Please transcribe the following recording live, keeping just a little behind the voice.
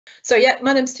So yeah,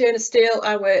 my name's Fiona Steele.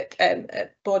 I work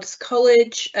at Borders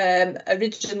College.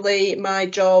 Originally, my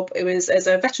job was as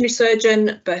a veterinary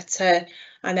surgeon, but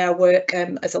I now work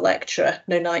as a lecturer.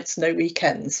 No nights, no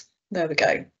weekends. There we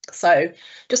go. So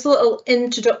just a little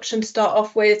introduction to start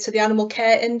off with to the animal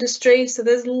care industry. So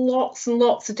there's lots and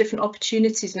lots of different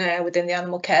opportunities now within the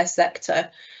animal care sector.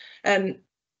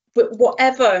 But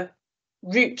whatever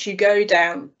route you go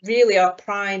down, really our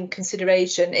prime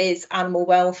consideration is animal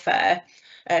welfare.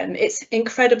 It's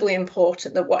incredibly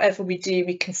important that whatever we do,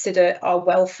 we consider our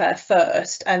welfare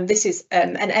first. And this is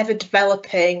an ever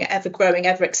developing, ever growing,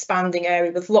 ever expanding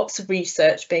area with lots of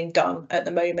research being done at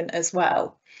the moment as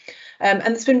well. And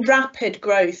there's been rapid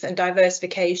growth and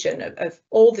diversification of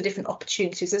all the different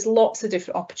opportunities. There's lots of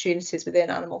different opportunities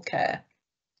within animal care.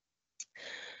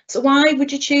 So why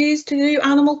would you choose to do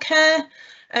animal care?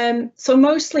 So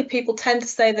mostly people tend to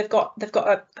say they've got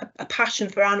a passion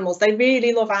for animals. They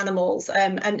really love animals,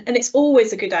 and it's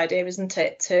always a good idea, isn't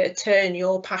it, to turn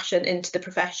your passion into the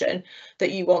profession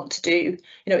that you want to do.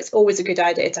 You know, it's always a good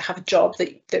idea to have a job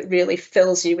that really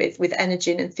fills you with energy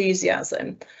and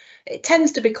enthusiasm. It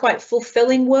tends to be quite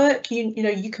fulfilling work. You know,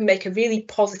 you can make a really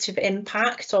positive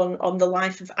impact on the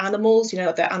life of animals, you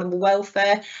know, their animal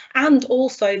welfare, and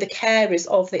also the carers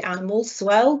of the animals as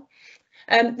well.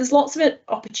 There's lots of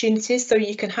opportunities, so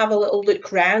you can have a little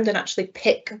look around and actually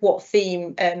pick what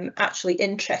theme actually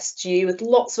interests you, with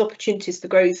lots of opportunities for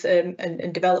growth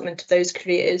and development of those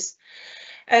careers.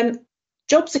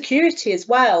 Job security as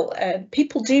well.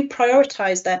 People do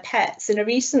prioritise their pets. In a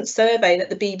recent survey that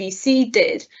the BBC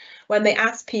did, when they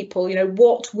asked people, you know,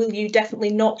 what will you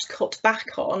definitely not cut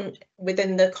back on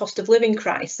within the cost of living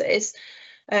crisis,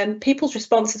 people's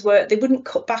responses were they wouldn't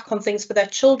cut back on things for their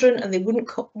children and they wouldn't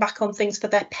cut back on things for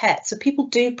their pets. So people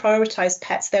do prioritise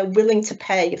pets. They're willing to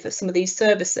pay for some of these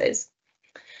services.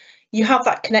 You have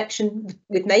that connection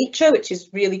with nature, which is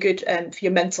really good for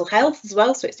your mental health as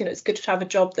well. So it's, you know, it's good to have a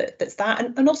job that's that.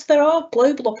 And also there are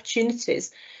global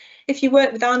opportunities. If you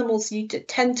work with animals, you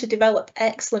tend to develop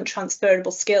excellent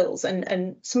transferable skills,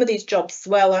 and some of these jobs as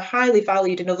well are highly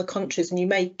valued in other countries, and you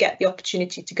may get the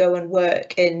opportunity to go and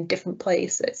work in different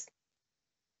places.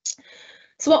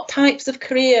 So what types of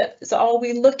careers are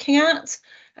we looking at?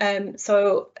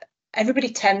 So everybody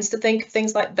tends to think of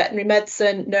things like veterinary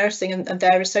medicine, nursing and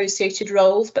their associated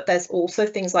roles, but there's also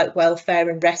things like welfare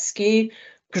and rescue,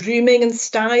 grooming and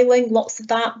styling, lots of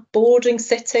that, boarding,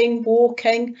 sitting,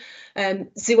 walking,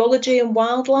 zoology and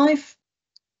wildlife.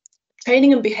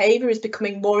 Training and behaviour is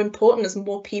becoming more important as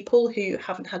more people who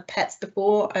haven't had pets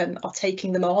before are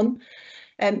taking them on.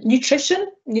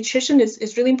 Nutrition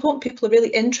is really important. People are really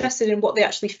interested in what they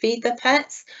actually feed their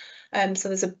pets. So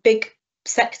there's a big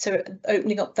sector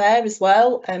opening up there as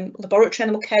well. Laboratory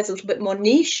animal care is a little bit more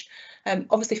niche.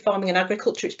 Obviously farming and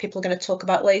agriculture, which people are going to talk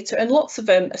about later, and lots of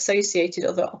associated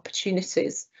other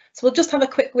opportunities. So we'll just have a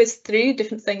quick whiz through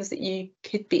different things that you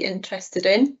could be interested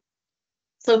in.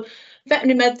 So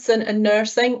veterinary medicine and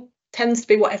nursing tends to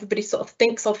be what everybody sort of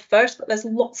thinks of first, but there's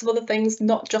lots of other things,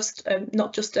 not just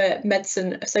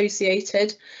medicine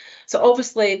associated. So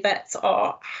obviously vets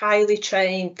are highly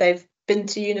trained. They've been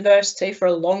to university for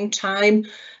a long time.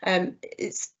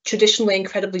 It's traditionally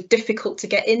incredibly difficult to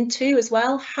get into as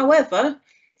well. However,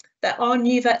 there are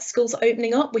new vet schools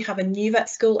opening up. We have a new vet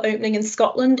school opening in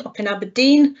Scotland, up in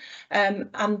Aberdeen,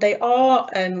 and they are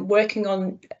working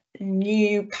on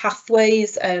new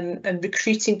pathways and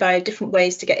recruiting via different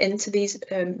ways to get into these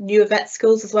newer vet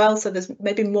schools as well. So there's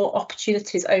maybe more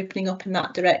opportunities opening up in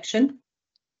that direction.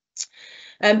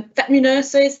 Veterinary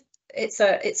nurses, it's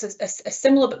a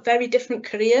similar but very different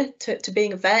career to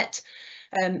being a vet.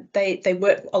 They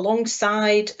work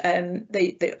alongside,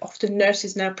 they often,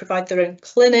 nurses now provide their own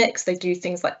clinics. They do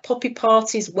things like puppy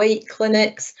parties, weight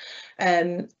clinics,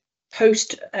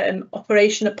 post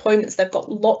operation appointments. They've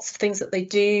got lots of things that they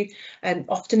do,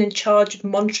 often in charge of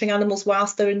monitoring animals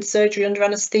whilst they're in surgery under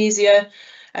anaesthesia,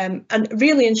 and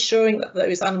really ensuring that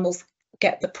those animals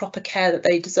get the proper care that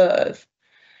they deserve.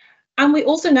 And we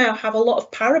also now have a lot of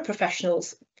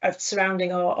paraprofessionals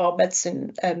surrounding our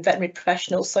medicine veterinary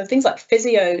professionals. So things like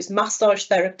physios, massage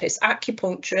therapists,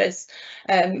 acupuncturists,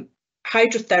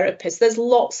 hydrotherapists. There's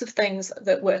lots of things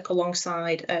that work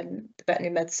alongside the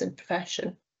veterinary medicine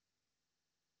profession.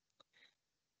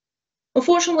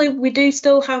 Unfortunately, we do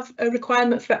still have a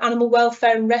requirement for animal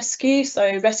welfare and rescue.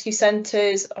 So rescue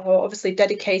centres are obviously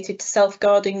dedicated to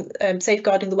safeguarding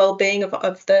the well-being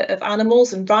of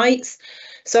animals and rights.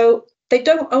 So they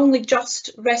don't only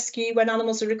just rescue when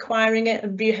animals are requiring it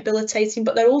and rehabilitating,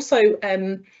 but they're also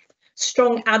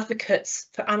strong advocates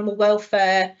for animal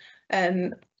welfare,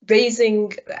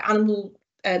 raising animal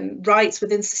rights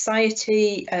within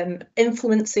society,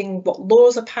 influencing what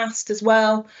laws are passed as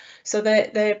well. So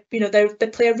they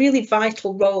play a really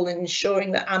vital role in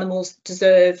ensuring that animals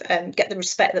deserve and get the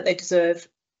respect that they deserve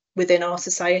within our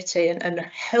society, and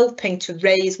helping to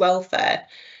raise welfare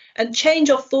and change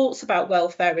our thoughts about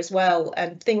welfare as well.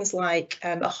 And things like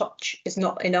a hutch is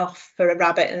not enough for a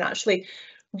rabbit, and actually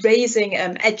raising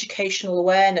educational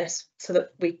awareness so that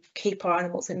we keep our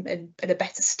animals in a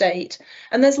better state.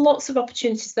 And there's lots of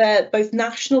opportunities there, both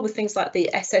national with things like the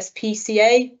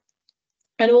SSPCA,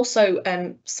 and also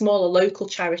smaller local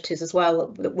charities as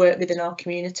well that work within our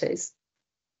communities.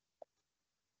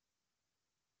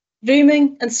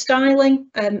 Grooming and styling,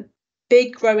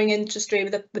 big growing industry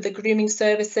with the grooming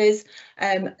services,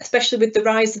 especially with the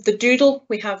rise of the doodle.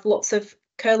 We have lots of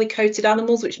curly coated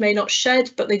animals which may not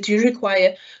shed, but they do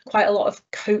require quite a lot of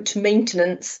coat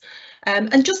maintenance,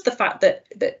 and just the fact that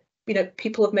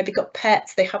people have maybe got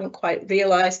pets, they haven't quite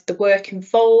realised the work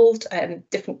involved.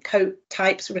 Different coat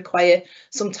types require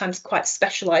sometimes quite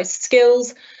specialised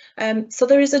skills, so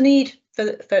there is a need for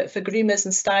groomers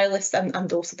and stylists,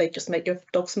 and also they just make your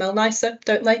dog smell nicer,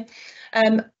 don't they?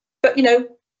 But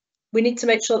we need to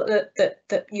make sure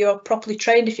that you're properly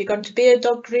trained if you're going to be a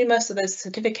dog groomer. So there's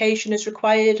certification is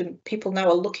required, and people now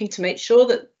are looking to make sure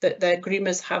that their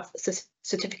groomers have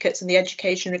certificates and the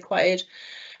education required.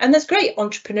 And there's great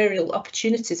entrepreneurial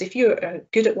opportunities. If you're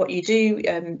good at what you do,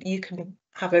 you can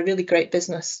have a really great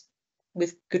business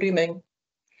with grooming.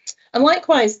 And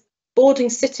likewise, boarding,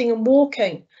 sitting and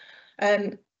walking.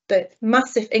 The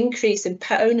massive increase in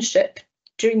pet ownership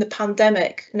during the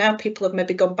pandemic, now people have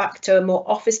maybe gone back to a more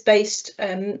office-based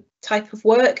type of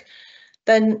work,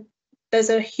 then there's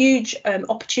a huge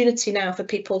opportunity now for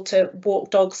people to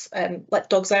walk dogs, let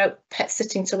dogs out, pet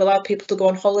sitting to allow people to go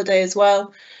on holiday as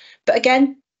well. But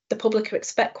again, the public who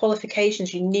expect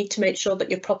qualifications, you need to make sure that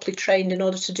you're properly trained in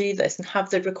order to do this and have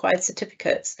the required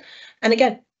certificates. And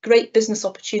again, great business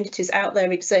opportunities out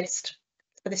there exist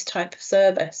for this type of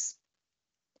service.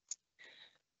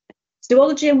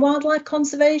 Zoology and wildlife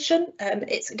conservation,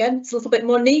 it's a little bit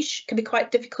more niche, can be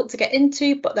quite difficult to get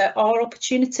into, but there are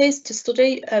opportunities to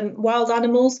study wild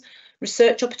animals,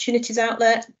 research opportunities out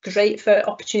there, great for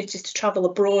opportunities to travel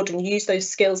abroad and use those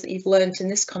skills that you've learned in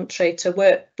this country to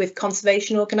work with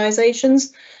conservation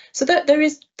organisations. So that there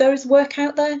is work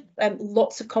out there,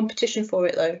 lots of competition for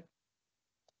it though.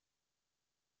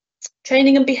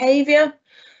 Training and behaviour,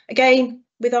 again,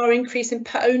 with our increase in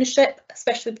pet ownership,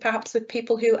 especially perhaps with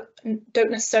people who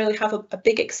don't necessarily have a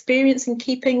big experience in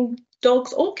keeping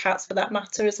dogs or cats for that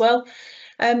matter as well,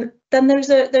 then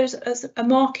there's a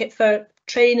market for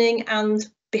training and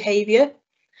behaviour.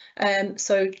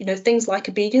 So things like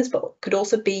obedience, but could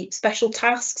also be special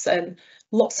tasks, and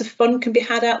lots of fun can be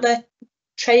had out there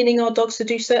training our dogs to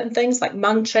do certain things like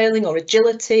man trailing or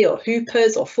agility or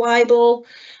hoopers or flyball,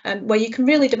 where you can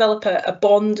really develop a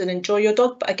bond and enjoy your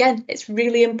dog. But again, it's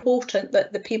really important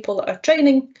that the people that are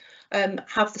training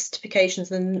have the certifications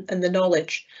and the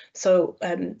knowledge. So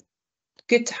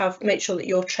good to make sure that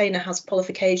your trainer has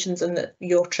qualifications and that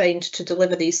you're trained to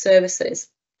deliver these services.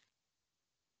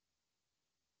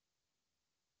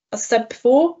 As I said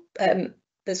before,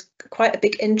 there's quite a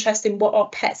big interest in what our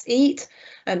pets eat.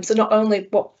 So not only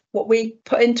what we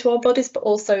put into our bodies, but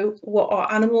also what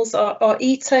our animals are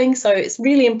eating. So it's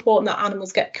really important that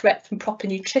animals get correct and proper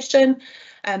nutrition,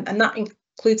 and that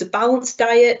includes a balanced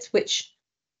diet, which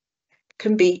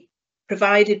can be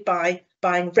provided by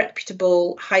buying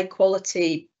reputable, high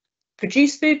quality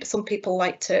produced food. But some people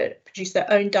like to produce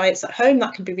their own diets at home.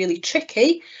 That can be really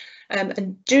tricky.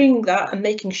 And doing that and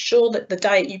making sure that the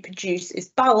diet you produce is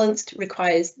balanced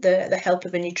requires the help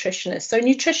of a nutritionist. So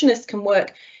nutritionists can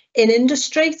work in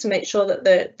industry to make sure that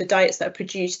the diets that are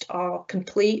produced are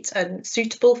complete and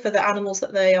suitable for the animals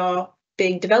that they are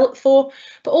being developed for,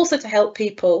 but also to help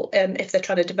people if they're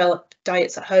trying to develop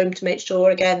diets at home, to make sure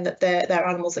again that their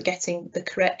animals are getting the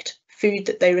correct food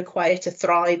that they require to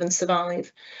thrive and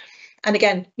survive. And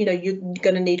again, you're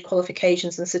going to need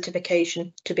qualifications and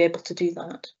certification to be able to do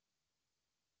that.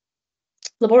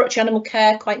 Laboratory animal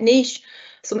care, quite niche,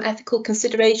 some ethical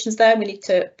considerations there. We need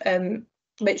to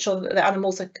make sure that the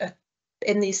animals are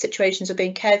in these situations are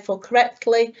being cared for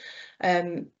correctly,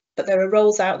 but there are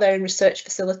roles out there in research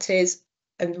facilities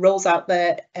and roles out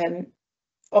there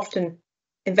often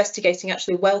investigating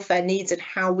actually welfare needs and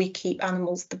how we keep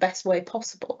animals the best way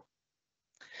possible.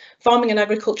 Farming and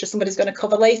agriculture, somebody's going to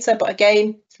cover later, but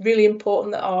again, it's really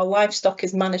important that our livestock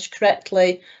is managed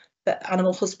correctly, that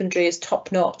animal husbandry is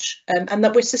top notch, and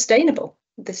that we're sustainable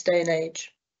this day and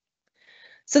age.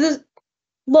 So there's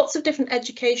lots of different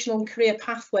educational and career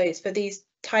pathways for these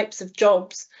types of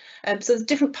jobs. So there's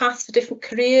different paths for different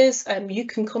careers. You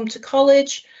can come to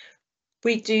college.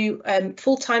 We do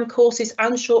full-time courses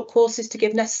and short courses to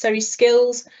give necessary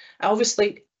skills.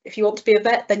 Obviously, if you want to be a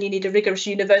vet, then you need a rigorous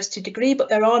university degree, but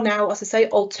there are now, as I say,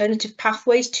 alternative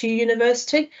pathways to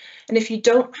university. And if you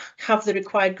don't have the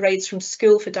required grades from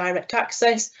school for direct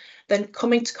access, then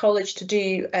coming to college to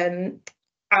do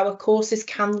our courses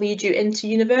can lead you into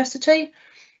university.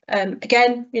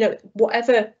 Again, you know,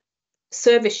 whatever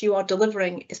service you are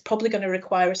delivering is probably going to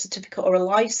require a certificate or a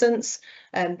license.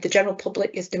 The general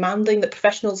public is demanding that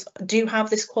professionals do have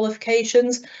these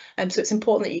qualifications, so it's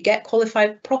important that you get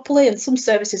qualified properly, and some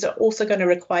services are also going to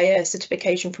require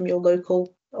certification from your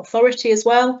local authority as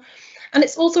well. And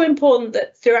it's also important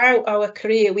that throughout our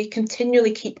career we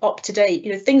continually keep up to date.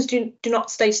 You know, things do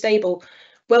not stay stable.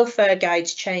 Welfare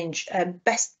guides change,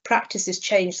 best practices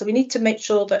change, so we need to make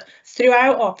sure that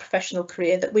throughout our professional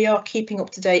career that we are keeping up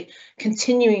to date,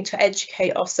 continuing to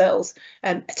educate ourselves,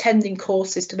 attending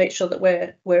courses to make sure that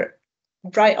we're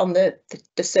right on the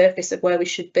surface of where we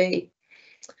should be.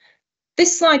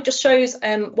 This slide just shows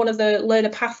one of the learner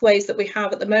pathways that we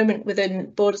have at the moment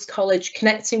within Borders College,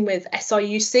 connecting with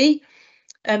SRUC.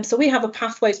 So we have a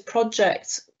pathways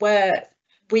project where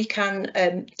we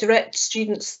can direct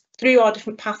students through our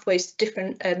different pathways to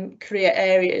different career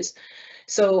areas.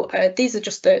 So these are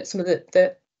just some of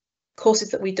the courses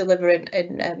that we deliver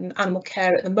in animal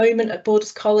care at the moment at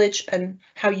Borders College, and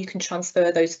how you can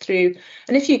transfer those through.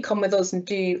 And if you come with us and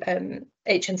do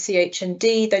HNC,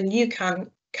 HND, then you can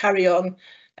carry on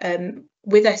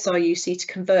with SRUC to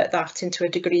convert that into a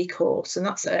degree course. And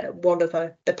that's one of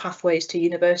the pathways to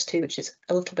university, which is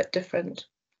a little bit different.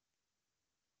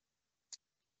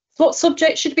 What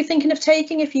subjects should you be thinking of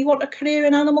taking if you want a career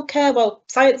in animal care? Well,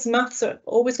 science and maths are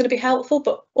always going to be helpful,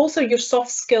 but also your soft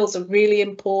skills are really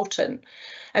important.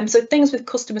 So things with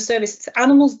customer service,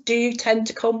 animals do tend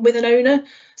to come with an owner.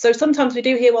 So sometimes we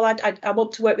do hear, well, I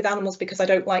want to work with animals because I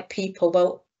don't like people.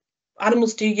 Well,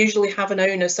 animals do usually have an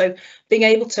owner, so being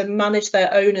able to manage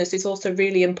their owners is also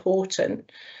really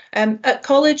important. At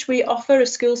college, we offer a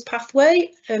skills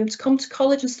pathway to come to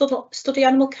college and study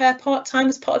animal care part-time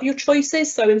as part of your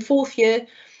choices. So in 4th year,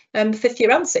 5th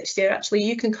year and 6th year, actually,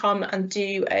 you can come and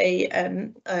do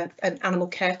an animal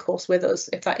care course with us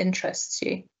if that interests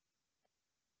you.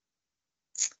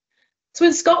 So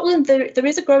in Scotland, there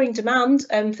is a growing demand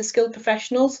for skilled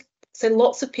professionals. So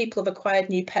lots of people have acquired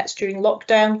new pets during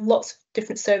lockdown, lots of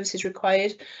different services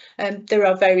required. There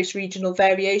are various regional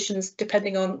variations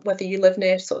depending on whether you live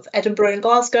near sort of Edinburgh and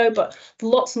Glasgow, but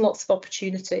lots and lots of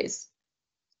opportunities.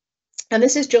 And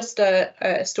this is just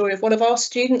a story of one of our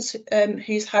students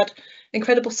who's had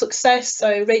incredible success.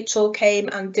 So Rachel came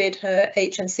and did her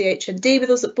HNC, HND with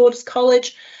us at Borders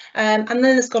College, and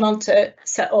then has gone on to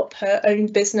set up her own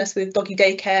business with doggy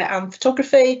daycare and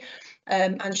photography.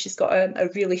 And she's got a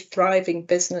really thriving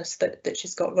business that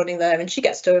she's got running there, and she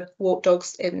gets to walk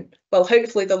dogs in, well,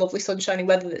 hopefully the lovely sunshiny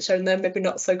weather that's shown there, maybe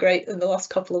not so great in the last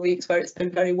couple of weeks where it's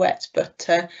been very wet, but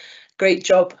great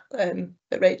job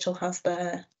that Rachel has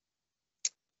there.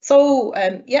 So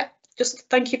yeah, just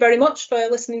thank you very much for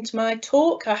listening to my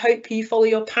talk. I hope you follow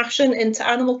your passion into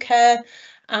animal care,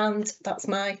 and that's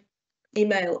my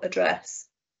email address.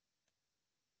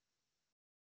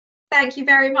 Thank you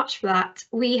very much for that.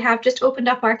 We have just opened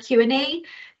up our Q&A,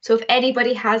 so if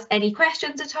anybody has any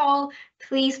questions at all,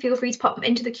 please feel free to pop them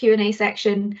into the Q&A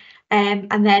section,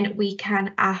 and then we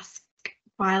can ask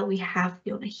while we have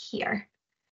Fiona here.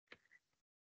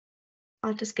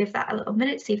 I'll just give that a little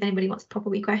minute to see if anybody wants to pop a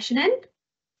wee question in.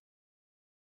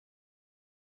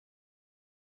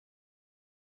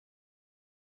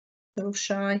 A little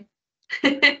shy.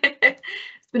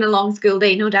 It's been a long school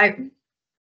day, no doubt.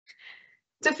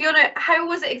 So Fiona, how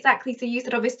was it exactly? So you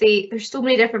said obviously there's so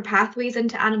many different pathways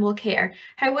into animal care.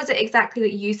 How was it exactly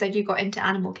that you said you got into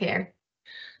animal care?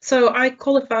 So I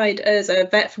qualified as a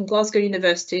vet from Glasgow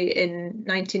University in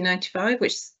 1995,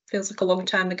 which feels like a long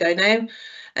time ago now,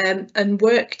 and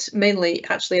worked mainly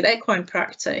actually in equine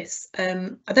practice.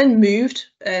 I then moved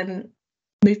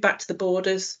back to the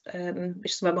Borders,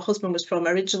 which is where my husband was from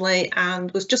originally, and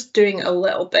was just doing a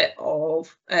little bit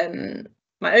of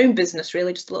my own business,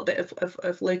 really, just a little bit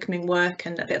of locuming work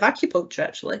and a bit of acupuncture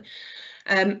actually.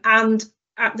 And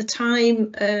at the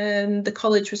time, the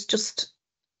college was just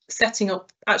setting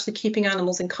up actually keeping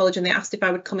animals in college, and they asked if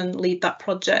I would come and lead that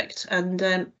project, and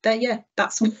yeah,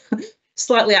 that's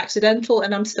slightly accidental,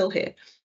 and I'm still here.